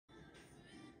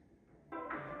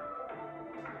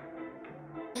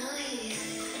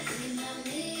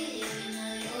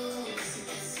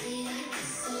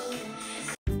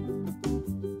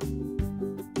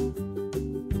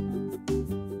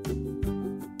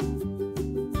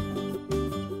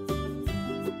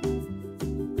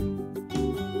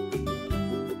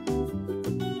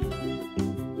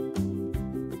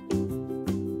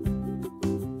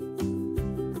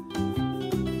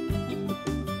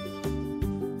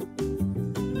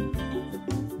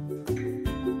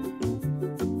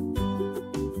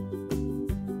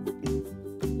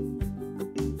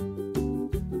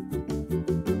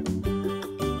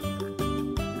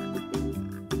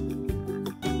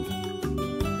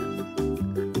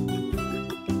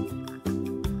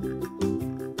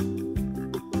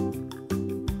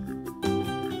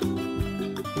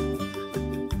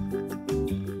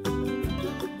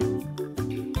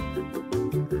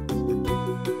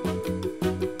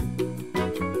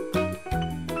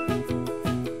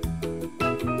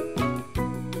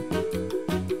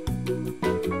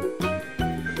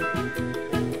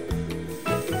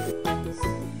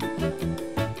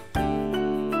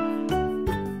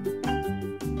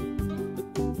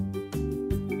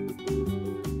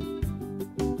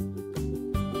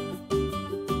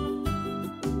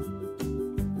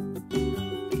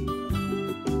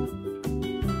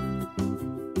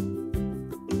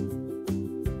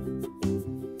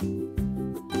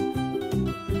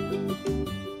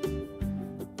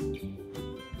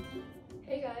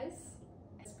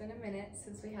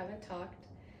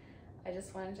I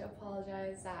just wanted to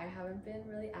apologize that I haven't been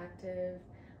really active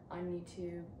on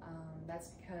YouTube. That's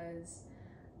because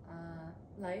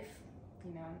life,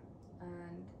 you know,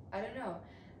 and I don't know.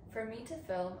 For me to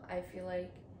film, I feel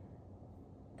like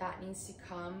that needs to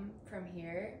come from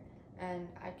here, and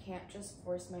I can't just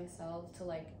force myself to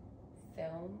like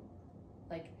film,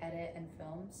 like edit and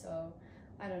film. So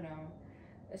I don't know,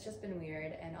 it's just been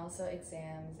weird. And also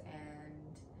exams, and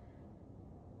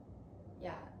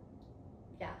yeah,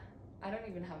 I don't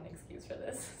even have an excuse for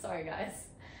this. Sorry guys.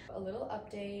 A little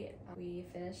update, we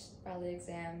finished ballet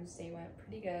exams. They went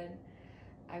pretty good.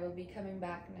 I will be coming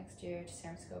back next year to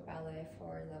San Francisco Ballet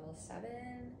for level 7,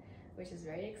 which is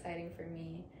very exciting for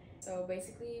me. So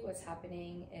basically what's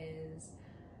happening is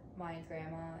my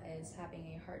grandma is having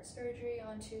a heart surgery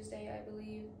on Tuesday, I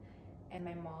believe, and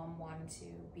my mom wanted to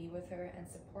be with her and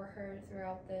support her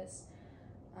throughout this,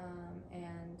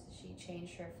 and she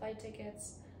changed her flight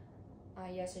tickets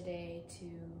yesterday to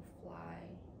fly.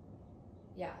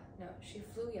 She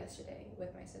flew yesterday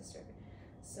with my sister.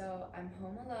 So I'm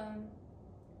home alone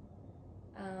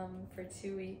for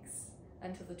 2 weeks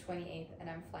until the 28th, and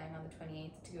I'm flying on the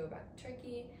 28th to go back to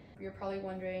Turkey. You're probably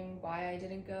wondering why I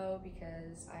didn't go,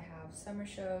 because I have summer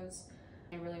shows.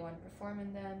 I really want to perform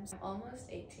in them. I'm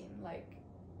almost 18, like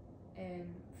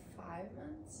in 5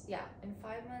 months? Yeah, in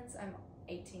 5 months I'm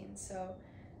 18, so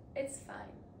it's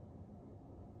fine.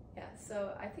 Yeah,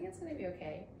 so I think it's gonna be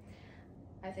okay.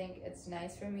 I think it's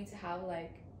nice for me to have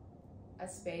like a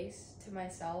space to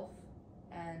myself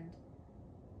and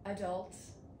adult,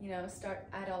 you know, start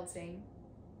adulting,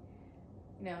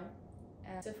 you know.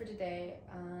 And so for today,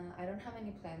 I don't have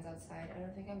any plans outside. I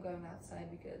don't think I'm going outside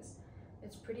because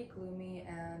it's pretty gloomy,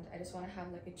 and I just want to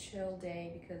have like a chill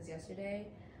day because yesterday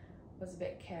was a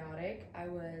bit chaotic. I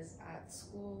was at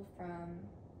school from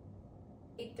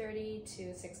 8:30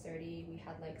 to 6:30. We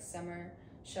had like summer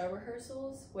show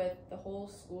rehearsals with the whole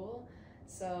school,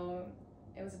 so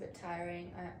it was a bit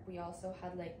tiring. We also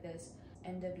had like this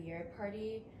end of year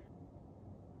party,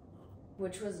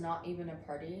 which was not even a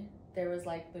party. There was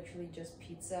like literally just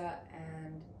pizza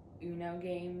and Uno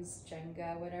games,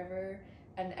 Jenga, whatever,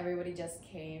 and everybody just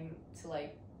came to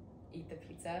like eat the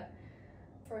pizza.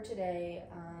 For today,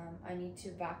 I need to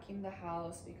vacuum the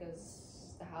house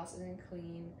because the house isn't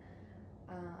clean.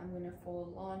 I'm gonna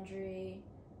fold laundry,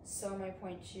 sew my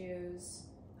point shoes.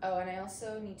 Oh, and I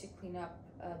also need to clean up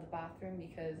the bathroom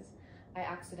because I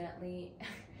accidentally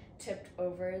tipped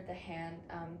over the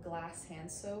glass hand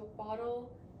soap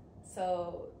bottle,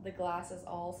 so the glass is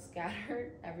all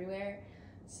scattered everywhere,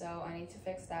 so I need to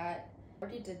fix that. I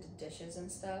already did the dishes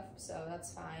and stuff, so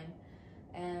that's fine.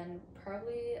 And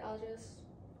probably I'll just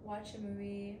watch a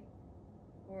movie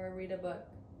or read a book.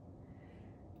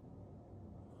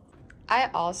 I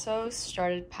also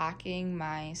started packing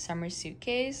my summer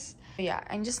suitcase. Yeah,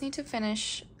 I just need to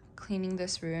finish cleaning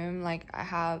this room. Like I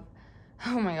have,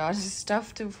 oh my gosh,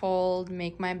 stuff to fold,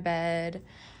 make my bed,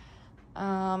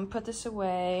 put this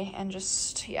away, and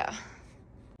just, yeah.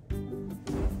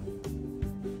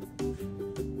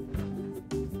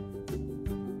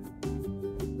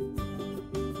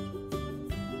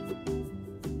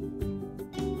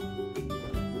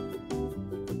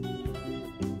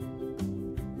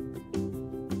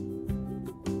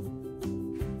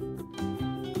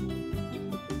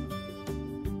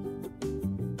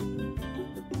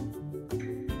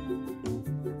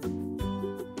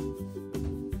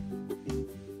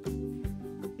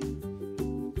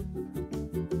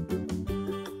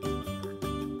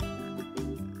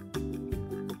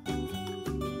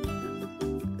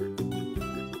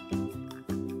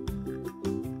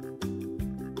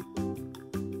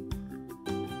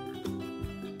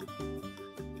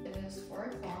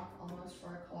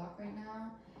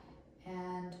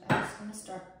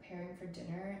 Start preparing for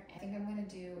dinner. I think I'm gonna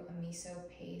do a miso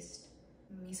paste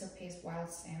wild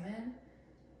salmon,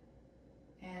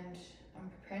 and I'm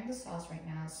preparing the sauce right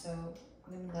now, so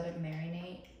I'm gonna let it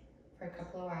marinate for a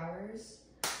couple of hours.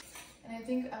 And I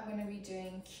think I'm gonna be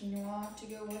doing quinoa to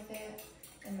go with it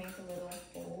and make a little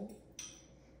bowl.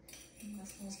 That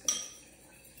smells good.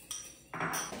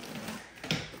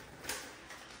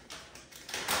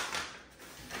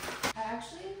 I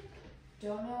actually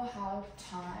don't know how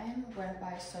time went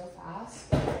by so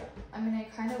fast. I mean, I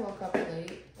kind of woke up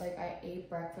late. Like I ate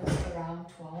breakfast around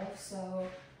 12, so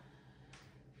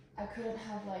I couldn't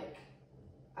have like,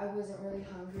 I wasn't really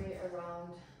hungry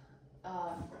around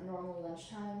normal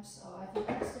lunchtime. So I think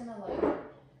I'm just gonna like,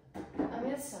 I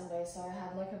mean it's Sunday, so I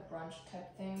had like a brunch type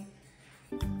thing.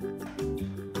 I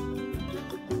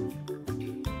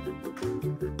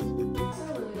also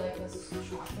really like this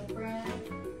chocolate brand.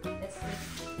 It's like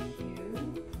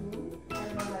I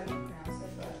don't know how you pronounce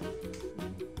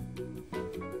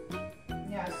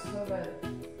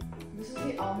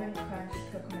almond crunch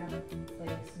coconut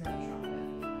flakes milk chocolate.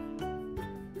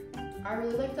 I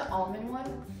really like the almond one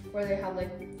where they have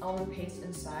like almond paste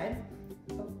inside,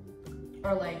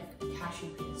 or like cashew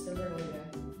paste. Those are really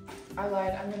good. I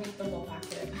lied, I'm gonna eat the whole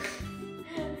packet.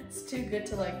 It's too good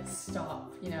to like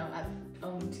stop, you know, at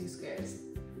only 2 squares.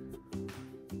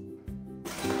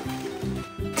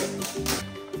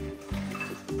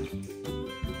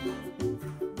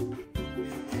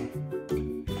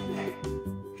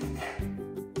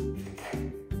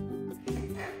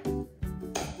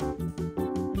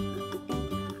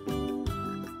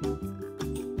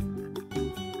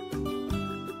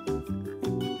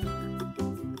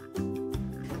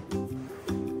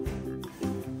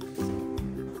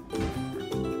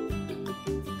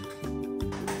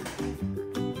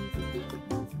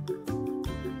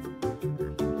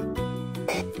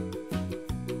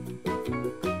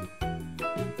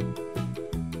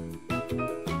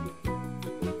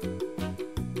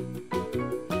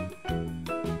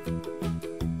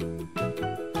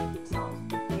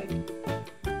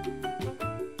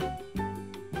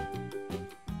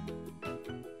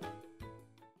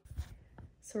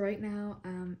 So right now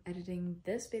I'm editing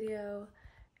this video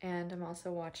and I'm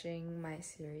also watching my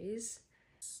series.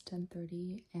 It's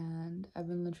 10:30 and I've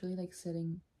been literally like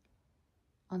sitting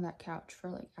on that couch for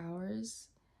like hours.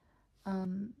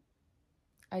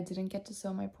 I didn't get to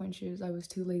sew my point shoes. I was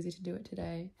too lazy to do it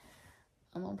today.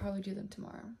 I'll probably do them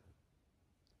tomorrow.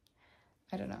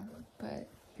 I don't know, but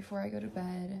before I go to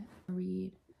bed, I'll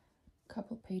read a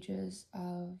couple pages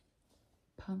of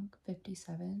Punk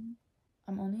 57.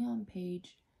 I'm only on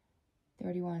page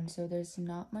 31, so there's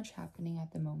not much happening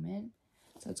at the moment,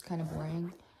 so it's kind of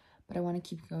boring, but I want to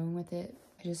keep going with it.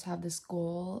 I just have this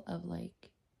goal of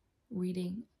like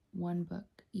reading 1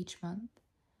 book each month,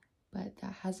 but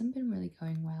that hasn't been really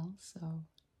going well, so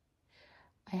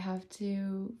I have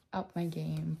to up my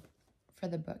game for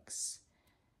the books.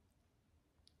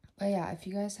 But yeah, if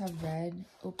you guys have read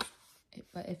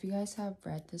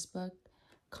this book,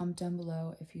 comment down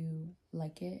below if you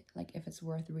like it, like if it's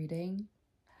worth reading.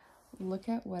 Look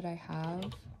at what I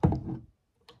have.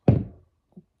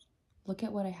 Look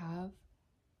at what I have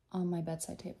on my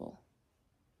bedside table.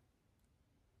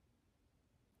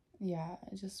 Yeah,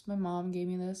 just my mom gave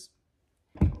me this.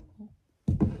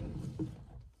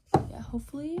 Yeah,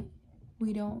 hopefully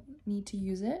we don't need to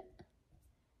use it.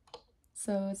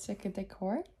 So it's like a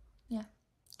decor. Yeah.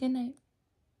 Good night.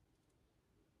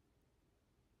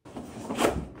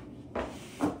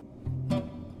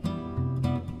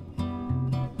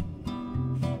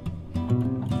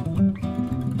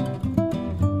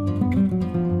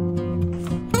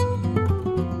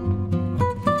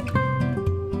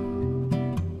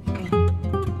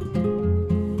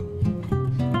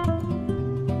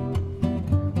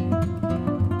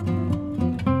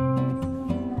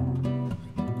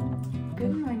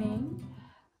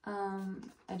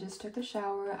 I just took a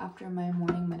shower after my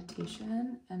morning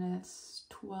meditation and it's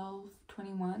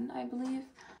 12:21, I believe.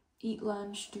 Eat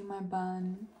lunch, do my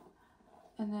bun,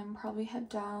 and then probably head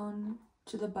down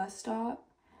to the bus stop.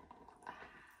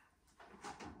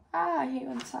 I hate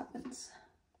when this happens.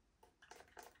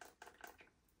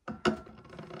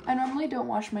 I normally don't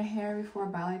wash my hair before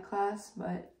ballet class,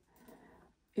 but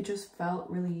it just felt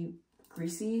really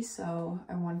greasy, so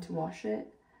I wanted to wash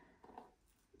it.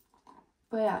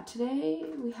 But yeah, today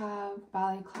we have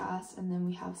ballet class and then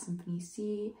we have Symphony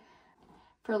C.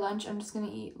 For lunch, I'm just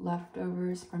gonna eat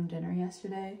leftovers from dinner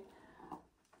yesterday.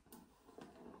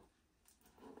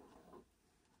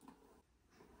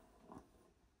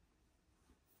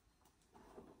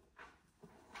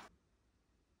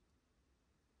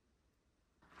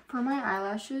 For my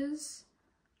eyelashes,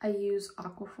 I use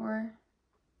Aquaphor,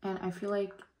 and I feel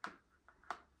like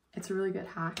it's a really good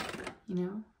hack, you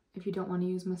know, if you don't want to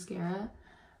use mascara,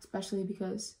 especially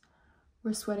because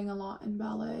we're sweating a lot in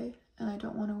ballet and I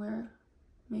don't want to wear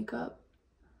makeup.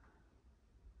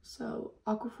 So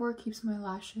Aquaphor keeps my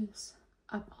lashes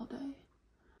up all day.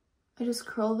 I just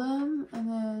curl them and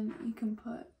then you can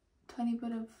put a tiny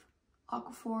bit of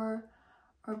Aquaphor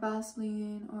or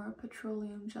Vaseline or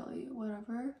petroleum jelly,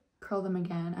 whatever. Curl them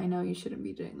again. I know you shouldn't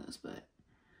be doing this, but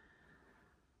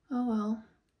oh well.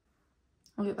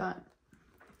 Look at that.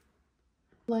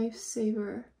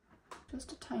 Lifesaver.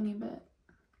 Just a tiny bit,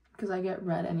 because I get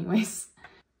red anyways.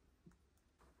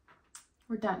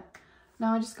 We're done.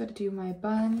 Now I just got to do my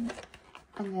bun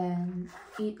and then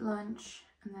eat lunch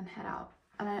and then head out.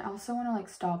 And I also want to like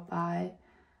stop by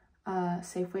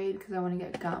Safeway because I want to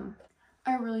get gum.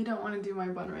 I really don't want to do my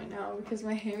bun right now because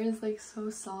my hair is like so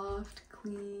soft,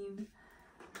 clean.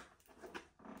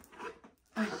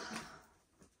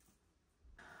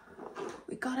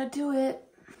 We gotta do it.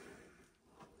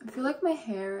 I feel like my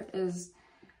hair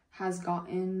has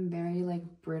gotten very like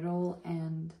brittle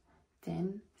and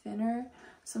thinner.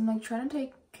 So I'm like trying to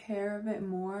take care of it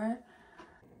more.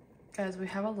 Guys, we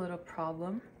have a little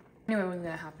problem. Anyway, what's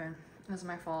gonna happen? That's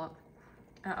my fault.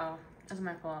 Uh-oh, that's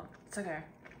my fault. It's okay.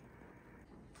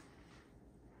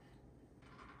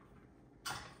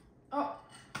 Oh.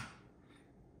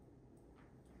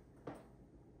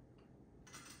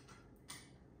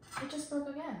 It just broke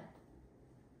again.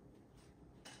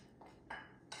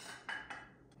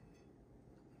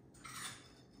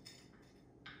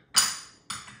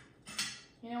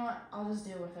 You know what? I'll just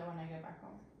deal with it when I get back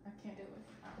home. I can't deal with it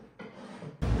now.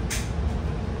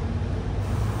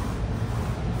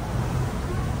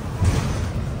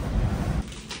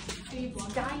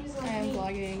 Guys, I am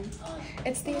vlogging.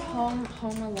 It's the Home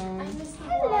Alone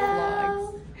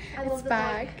Hello. vlog. It's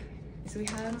back. So we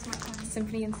have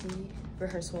Symphony and C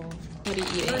rehearsal. What are you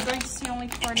eating? We're going to see only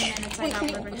 40 minutes. I have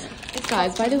ribbon.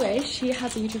 Guys, by the way, she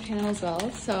has a YouTube channel as well,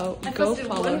 so go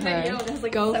follow her.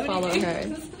 Go follow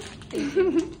her.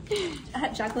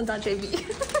 At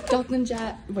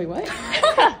Jacqueline.jb. Wait, what?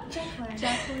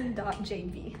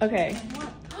 Jacqueline.jb. Okay.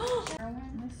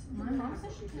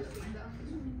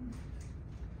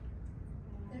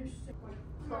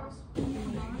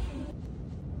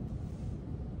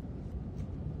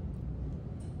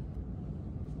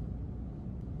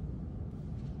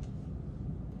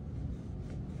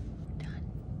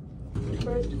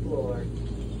 First floor.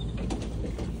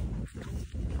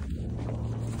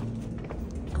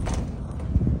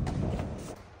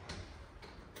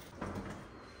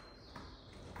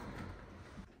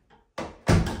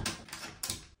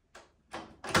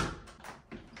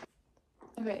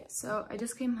 Okay, so I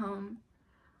just came home.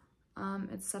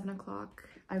 It's 7 o'clock.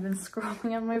 I've been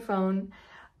scrolling on my phone.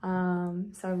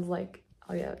 So I was like,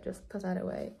 oh yeah, just put that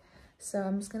away. So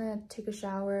I'm just gonna take a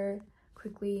shower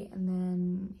quickly and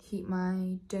then heat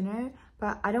my dinner.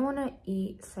 But I don't want to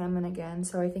eat salmon again,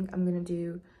 so I think I'm gonna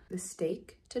do the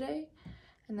steak today.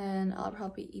 And then I'll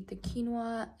probably eat the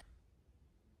quinoa,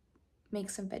 make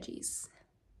some veggies.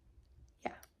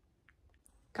 Yeah.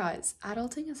 Guys,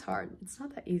 adulting is hard. It's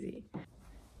not that easy.